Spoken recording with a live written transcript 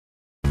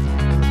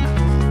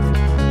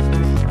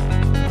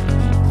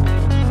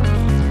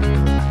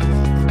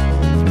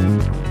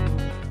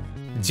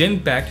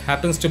Genpact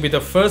happens to be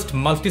the first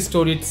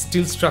multi-storied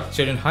steel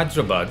structure in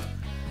Hyderabad,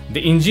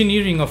 the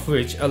engineering of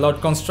which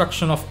allowed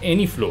construction of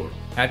any floor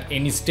at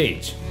any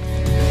stage.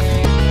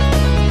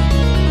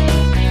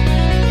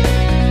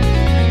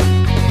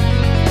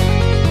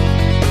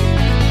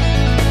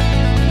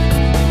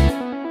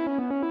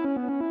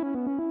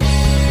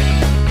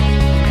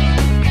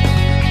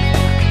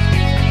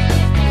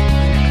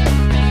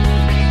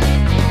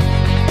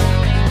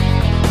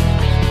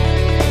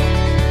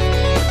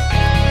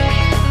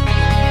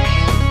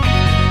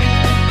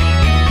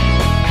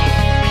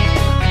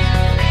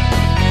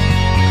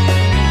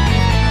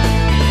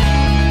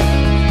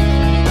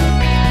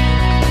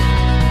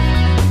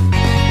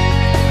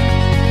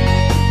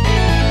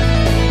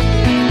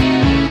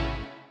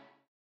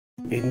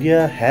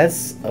 India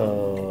has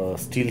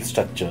steel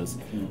structures,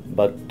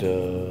 but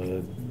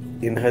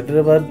in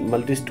Hyderabad,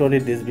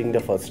 multi-storeyed is being the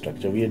first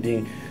structure. We are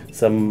doing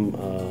some,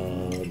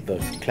 the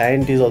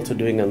client is also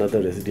doing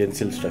another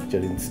residential structure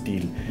in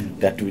steel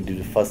that we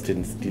did first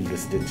in steel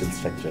residential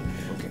structure.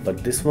 Okay.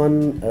 But this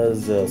one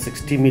is a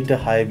 60-meter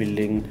high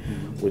building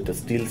with a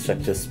steel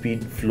structure,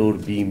 speed floor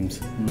beams.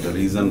 The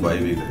reason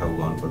why we have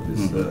gone for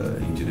this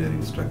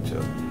engineering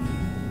structure,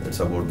 it's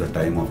about the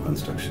time of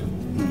construction,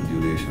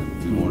 duration.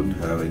 We won't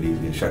have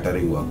any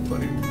shuttering work for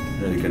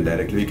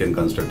it. We can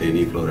construct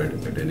any floor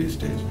at any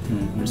stage.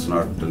 It's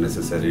not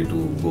necessary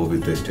to go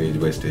with a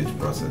stage-by-stage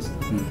process.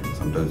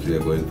 Sometimes we are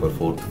going for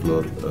fourth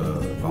floor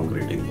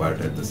concreting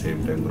part at the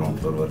same time ground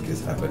floor work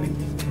is happening.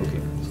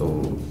 Okay.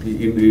 So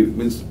it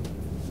means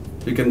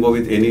we can go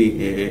with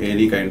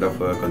any kind of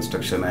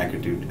construction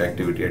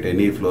activity at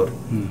any floor,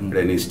 at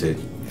any stage.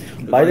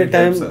 By the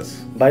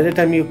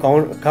time you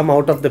come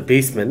out of the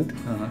basement,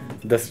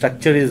 the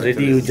structure is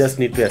ready. You just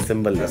need to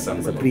assemble it. It's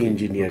a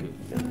pre-engineered.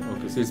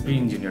 Okay, so it's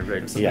pre-engineered,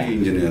 right? It's a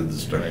pre-engineered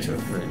structure.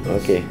 Right.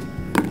 Okay.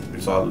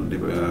 It's all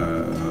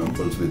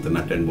pulls with the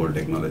nut and bolt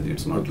technology.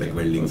 It's not like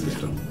welding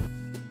system.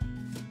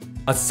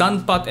 A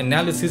sun path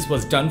analysis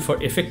was done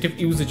for effective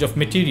usage of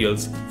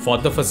materials for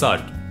the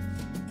facade.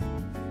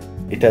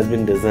 It has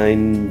been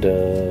designed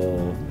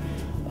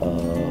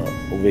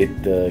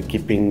with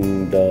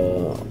keeping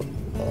the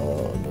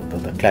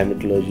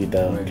climatology,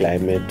 the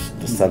climate,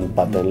 the sun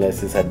path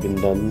analysis had been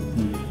done,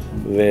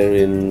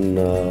 wherein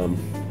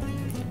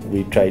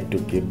we tried to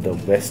keep the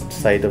west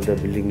side of the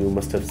building. You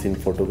must have seen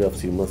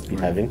photographs you must be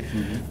having.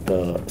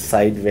 The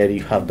side where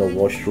you have the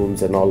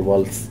washrooms and all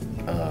walls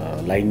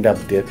lined up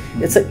there.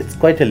 It's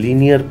quite a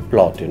linear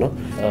plot, you know.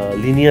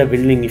 Linear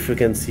building, if you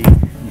can see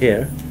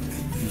here.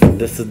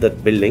 This is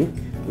that building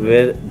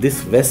where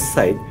this west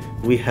side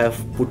we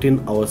have put in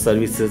our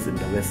services in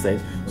the west side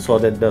so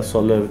that the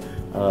solar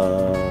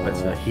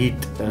heat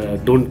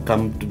don't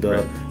come to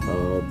the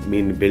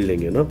main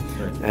building, you know.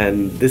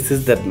 And this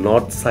is that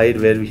north side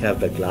where we have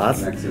the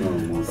glass.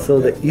 So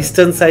the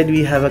eastern side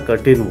we have a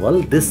curtain wall.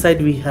 This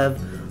side we have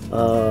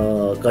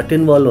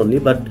curtain wall only,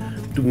 but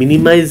to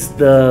minimize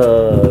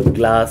the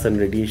glass and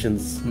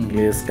radiations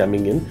rays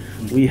coming in,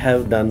 we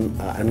have done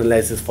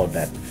analysis for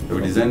that.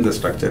 We designed the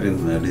structure in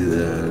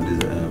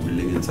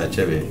building in such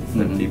a way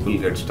that people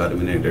get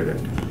terminated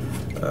at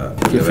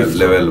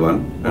level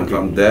 1, and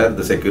from there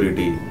the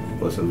security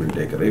person will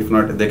take care. If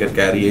not, they can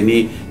carry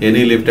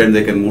any lift and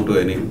they can move to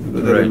any,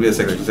 because there will be a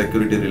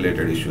security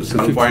related issues.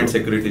 Some point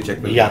security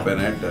check will happen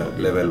at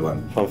level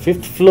 1. From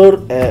 5th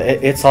floor,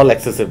 it's all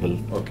accessible.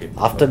 Okay.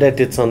 After that,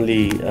 it's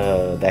only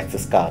the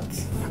access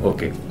cards.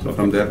 Okay. So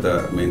from there,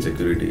 the main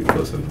security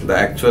person. The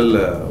actual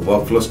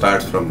workflow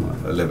starts from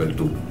level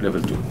 2.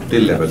 Level 2.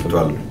 Till level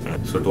 12.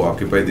 So to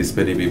occupy this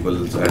many people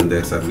and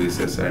their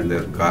services and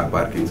their car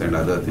parkings and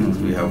other things,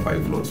 we have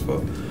 5 floors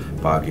for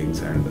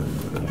parkings and.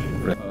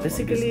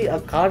 Basically, a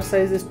car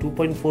size is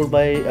 2.4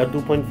 by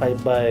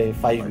 2.5 by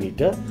 5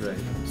 meter. Right.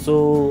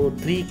 So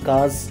 3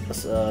 cars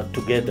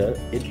together,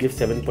 it gives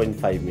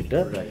 7.5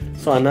 meter. Right.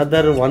 So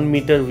another 1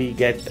 meter we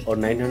get, or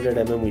 900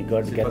 mm we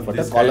get for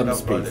the column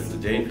space.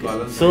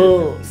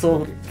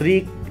 So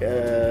 3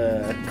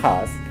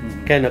 cars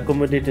can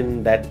accommodate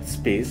in that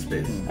space.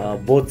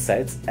 Both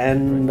sides,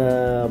 and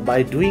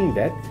by doing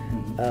that,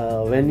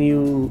 when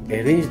you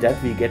arrange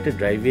that, we get a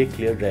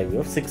clear driveway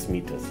of 6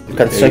 meters.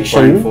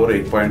 Construction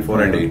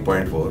 8.4 and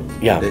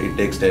 8.4. Yeah. It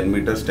takes 10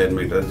 meters,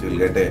 you'll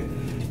get a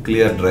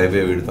clear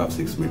driveway width of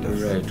 6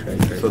 meters.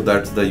 Right. So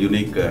that's the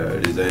unique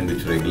design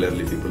which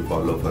regularly people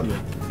follow for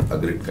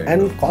agreed kind.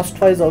 And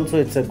cost-wise also,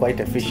 it's quite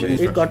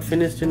efficient. It got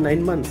finished in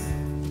 9 months.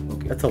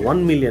 That's a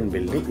 1 million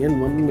building in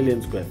 1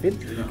 million square feet.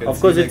 Of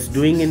course, it's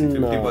doing in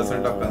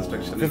 50% of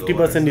construction.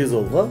 50% is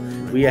over.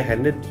 We are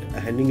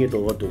handing it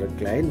over to the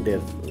client.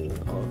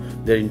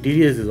 Their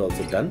interiors is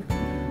also done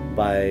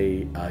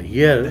by a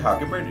year. They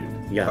occupied it.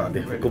 Yeah,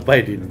 they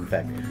occupied it. In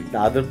fact, the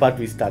other part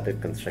we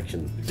started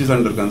construction. It is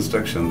under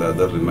construction. The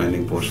other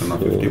remaining portion of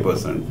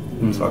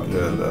 50%. So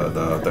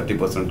the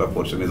 30% of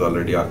portion is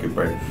already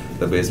occupied.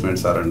 The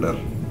basements are under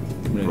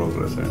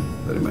progress,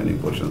 and the remaining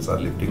portions are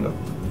lifting up.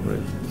 Right.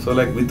 So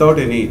like without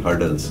any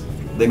hurdles,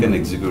 they can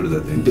execute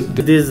the things.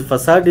 This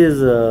facade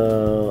is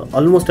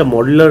almost a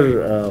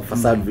modular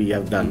facade we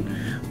have done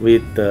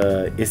with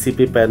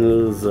ACP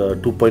panels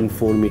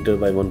 2.4 meter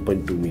by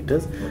 1.2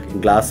 meters.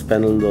 Glass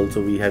panels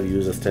also we have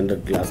used a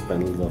standard glass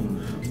panels of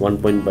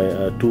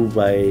 2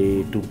 by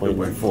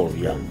 2.4.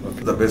 Yeah.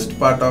 The best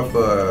part of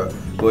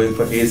going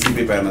for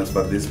ACP panels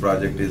for this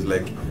project is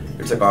like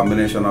it's a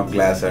combination of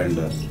glass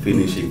and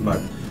finishing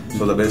part.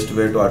 So the best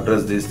way to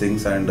address these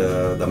things and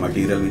the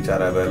material which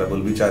are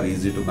available, which are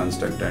easy to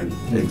construct and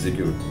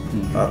execute,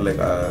 or like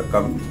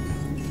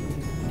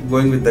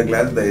going with the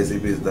glass, the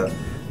ACP is the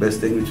best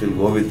thing which will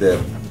go with their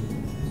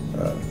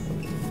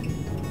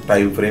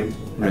time frame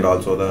and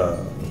also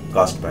the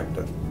cost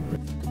factor.